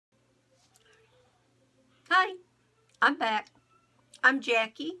Hi, I'm back. I'm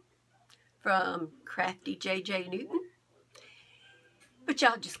Jackie from Crafty JJ Newton, but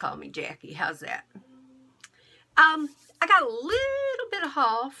y'all just call me Jackie. How's that? I got a little bit of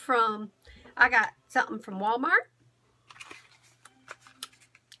haul from, I got something from Walmart.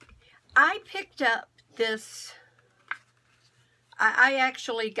 I picked up this, I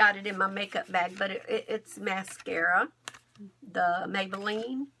actually got it in my makeup bag, but it's mascara, the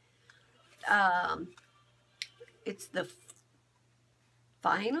Maybelline. It's the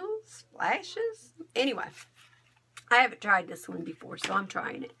Final Splashes. Anyway, I haven't tried this one before, so I'm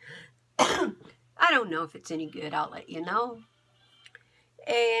trying it. I don't know if it's any good. I'll let you know.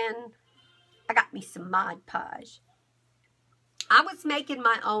 And I got me some Mod Podge. I was making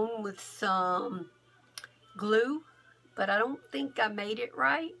my own with some glue, but I don't think I made it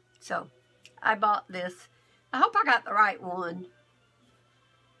right. So I bought this. I hope I got the right one.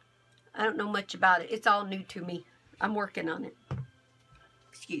 I don't know much about it. It's all new to me. I'm working on it.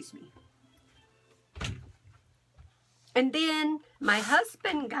 Excuse me. And then my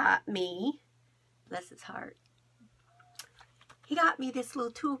husband got me, bless his heart, he got me this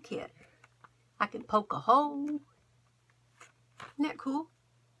little toolkit. I can poke a hole. Isn't that cool?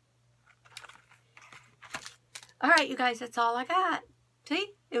 Alright, you guys, that's all I got.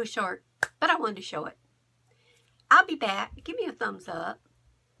 See? It was short, but I wanted to show it. I'll be back. Give me a thumbs up.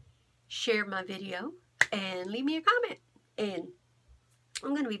 Share my video. And leave me a comment. And I'm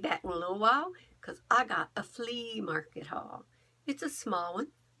going to be back in a little while because I got a flea market haul. It's a small one,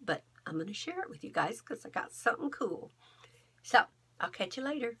 but I'm going to share it with you guys because I got something cool. So, I'll catch you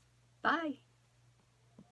later. Bye.